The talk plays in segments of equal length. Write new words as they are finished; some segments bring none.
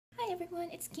everyone,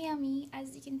 it's Cami.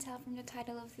 As you can tell from the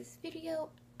title of this video,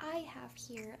 I have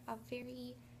here a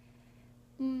very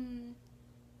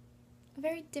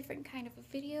different kind of a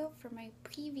video from my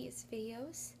previous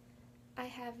videos. I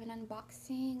have an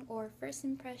unboxing or first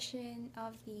impression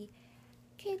of the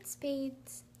Kate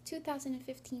Spade's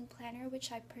 2015 planner,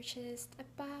 which I purchased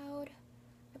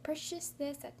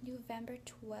this at November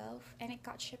 12th and it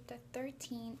got shipped at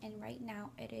 13, and right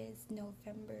now it is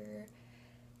November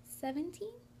 17th.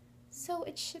 So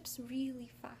it ships really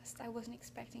fast. I wasn't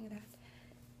expecting that.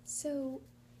 So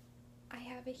I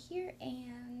have it here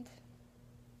and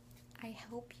I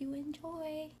hope you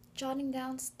enjoy. Jotting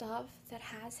down stuff that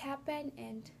has happened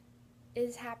and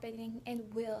is happening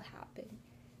and will happen.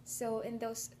 So in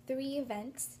those 3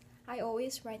 events, I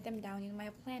always write them down in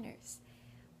my planners.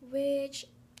 Which,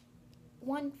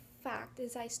 one fact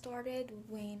is, I started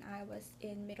when I was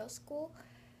in middle school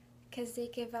because they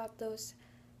give out those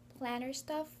planner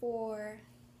stuff for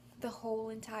the whole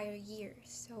entire year.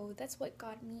 So that's what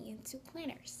got me into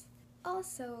planners.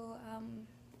 Also,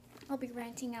 I'll be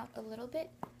ranting out a little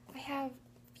bit. I have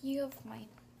a few of my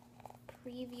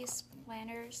previous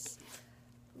planners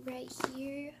right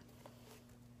here,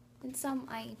 and some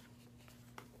I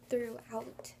threw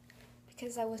out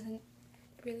because I wasn't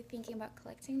really thinking about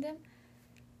collecting them.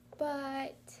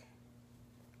 But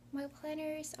my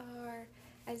planners are,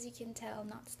 as you can tell,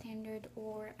 not standard,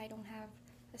 or I don't have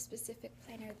a specific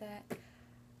planner that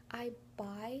I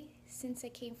buy since I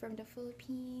came from the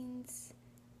Philippines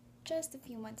just a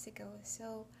few months ago.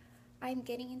 So I'm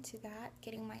getting into that,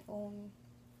 getting my own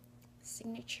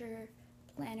signature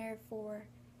planner for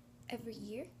every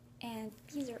year, and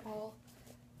these are all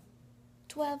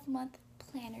 12-month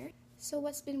planners. So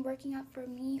what's been working out for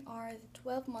me are the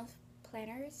 12-month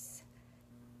planners,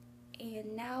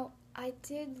 and now I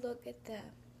did look at the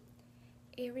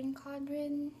Erin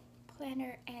Condren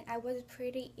planner and I was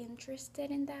pretty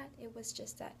interested in that. It was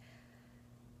just that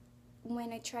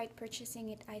when I tried purchasing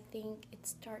it, I think it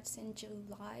starts in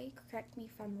July. Correct me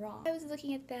if I'm wrong. I was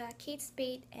looking at the Kate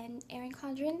Spade and Erin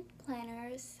Condren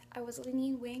planners. I was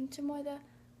leaning way to more the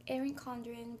Erin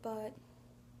Condren, but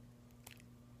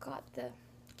got the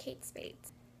Kate Spade.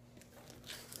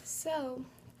 So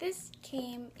this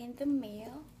came in the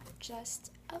mail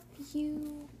just a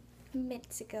few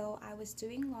minutes ago. I was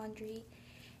doing laundry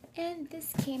and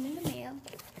this came in the mail.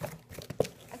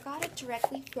 I got it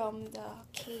directly from the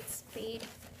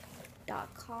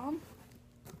katespade.com,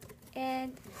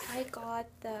 and I got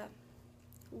the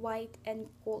white and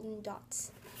golden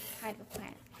dots kind of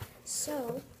plan.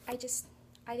 So I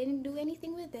didn't do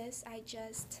anything with this. I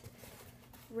just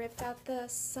ripped out the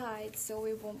sides so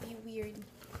it won't be weird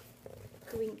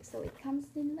doing. So it comes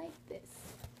in like this.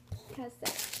 It has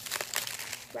that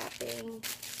wrapping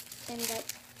and that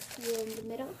seal in the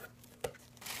middle.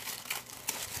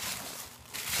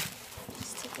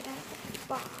 Just take it out of the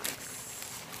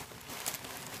box.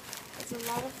 There's a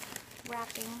lot of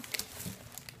wrapping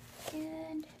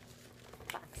and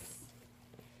box.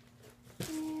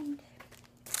 And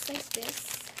it's like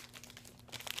this.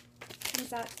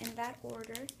 Comes out in that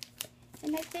order.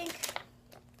 And I think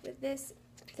with this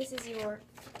is your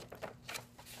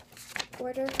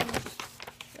order from,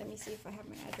 let me see if I have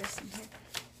my address in here.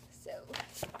 So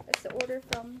that's the order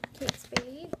from Kate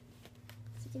Spade,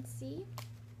 as you can see,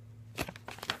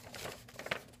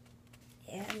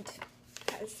 and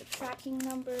has the tracking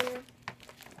number.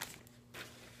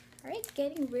 Alright,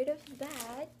 getting rid of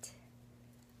that,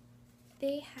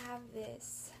 they have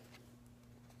this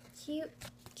cute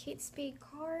Kate Spade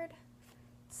card.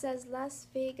 It says Las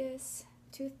Vegas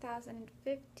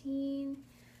 2015.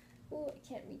 Oh, I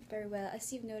can't read very well.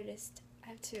 As you've noticed, I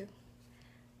have to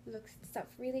look stuff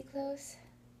really close.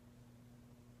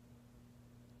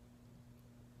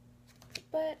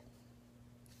 But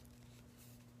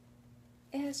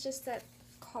it has just that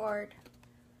card.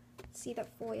 See that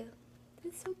foil?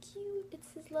 It's so cute. It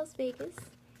says Las Vegas.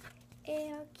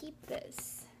 And I'll keep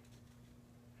this.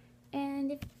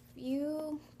 And if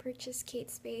you purchased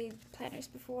Kate Spade planners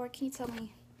before, can you tell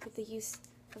me what the use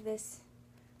of this?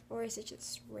 Or is it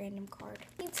just random card?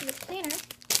 Into the planner,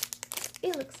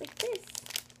 it looks like this.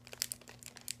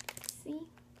 See?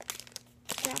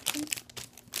 Wrapped in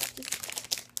just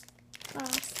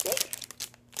plastic.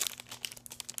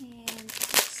 And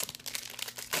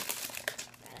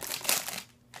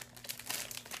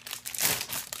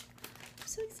I'm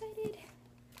so excited.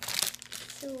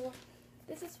 So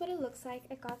this is what it looks like.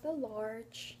 I got the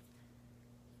large.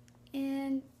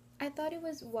 And I thought it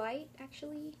was white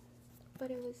actually, but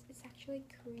it's actually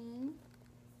cream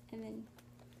and then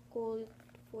gold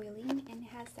foiling, and it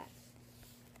has that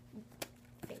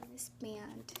famous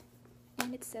band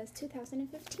and it says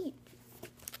 2015.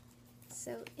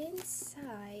 So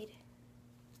inside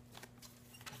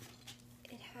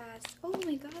it has, oh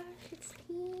my gosh, it's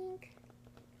pink.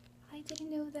 I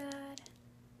didn't know that.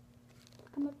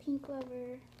 I'm a pink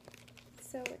lover.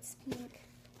 So it's pink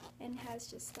and has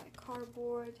just that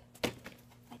cardboard,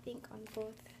 I think, on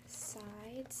both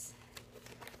sides,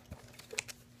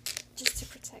 just to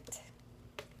protect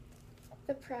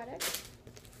the product.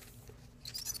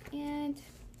 And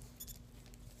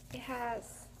it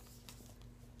has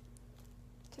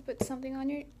to put something on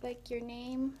your, like your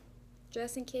name,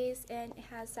 just in case, and it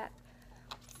has that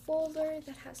folder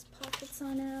that has pockets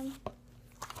on them,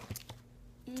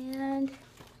 and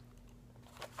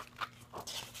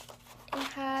it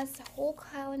has a whole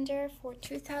calendar for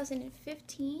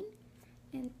 2015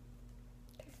 and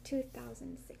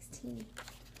 2016,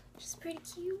 which is pretty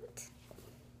cute.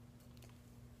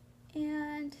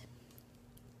 And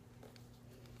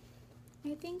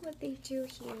I think what they do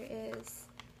here is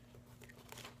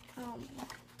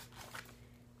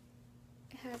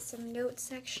it has some note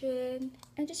section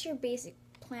and just your basic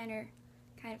planner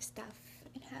kind of stuff.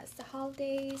 It has the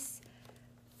holidays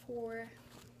for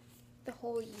the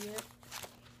whole year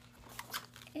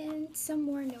and some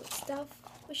more note stuff,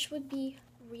 which would be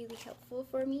really helpful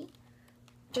for me,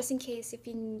 just in case if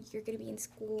you're going to be in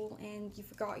school and you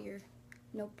forgot your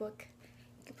notebook.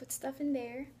 You can put stuff in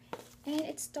there. And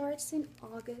it starts in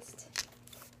August.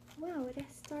 Wow, it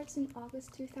starts in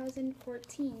August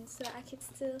 2014, so I can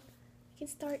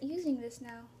start using this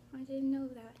now. I didn't know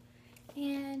that.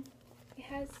 And it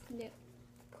has nip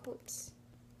quotes.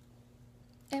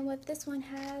 And what this one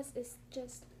has is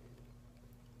just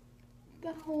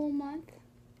the whole month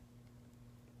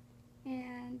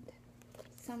and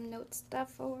some note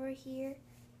stuff over here,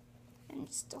 and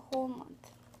just the whole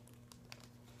month.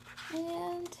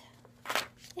 And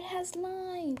it has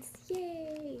lines,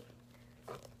 yay!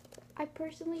 I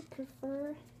personally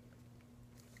prefer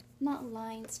not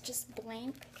lines, just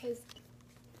blank, because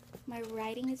my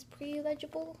writing is pretty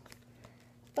legible,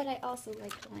 but I also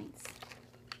like lines.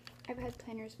 I've had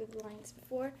planners with lines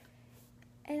before,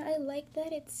 and I like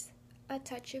that it's a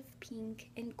touch of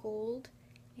pink and gold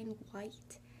and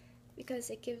white, because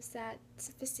it gives that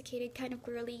sophisticated kind of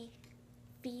girly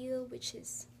feel, which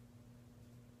is,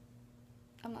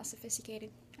 I'm not sophisticated,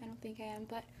 I don't think I am,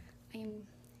 but I am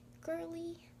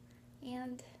girly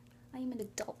and I am an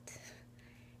adult,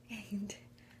 and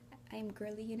I am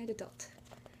girly and an adult,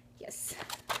 yes.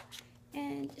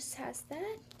 And it just has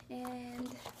that,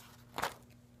 and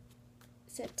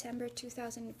September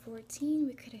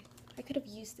 2014, I could have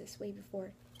used this way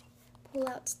before. Pull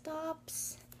out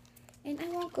stops, and I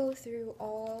won't go through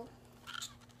all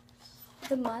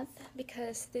the month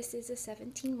because this is a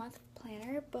 17-month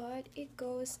planner, but it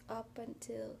goes up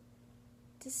until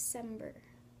December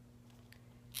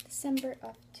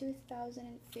of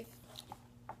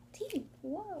 2015.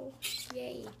 Whoa,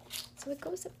 yay. So it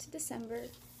goes up to December,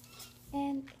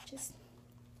 and it just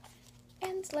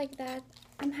ends like that.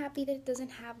 I'm happy that it doesn't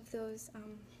have those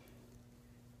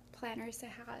planners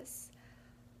that has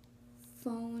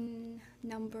phone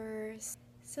numbers.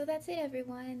 So that's it,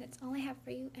 everyone. That's all I have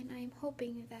for you, and I'm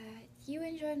hoping that you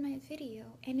enjoyed my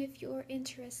video. And if you're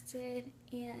interested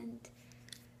in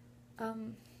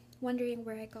wondering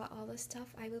where I got all this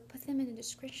stuff, I will put them in the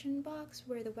description box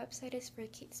where the website is for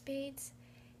Kate Spades,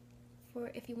 for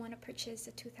if you want to purchase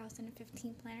a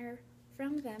 2015 planner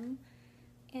from them.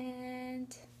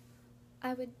 And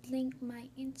I would link my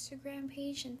Instagram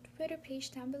page and Twitter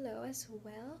page down below as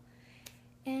well.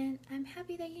 And I'm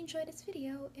happy that you enjoyed this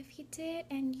video. If you did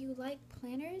and you like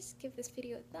planners, give this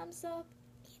video a thumbs up,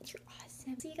 and you're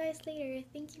awesome. See you guys later.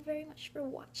 Thank you very much for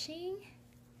watching.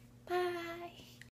 Bye.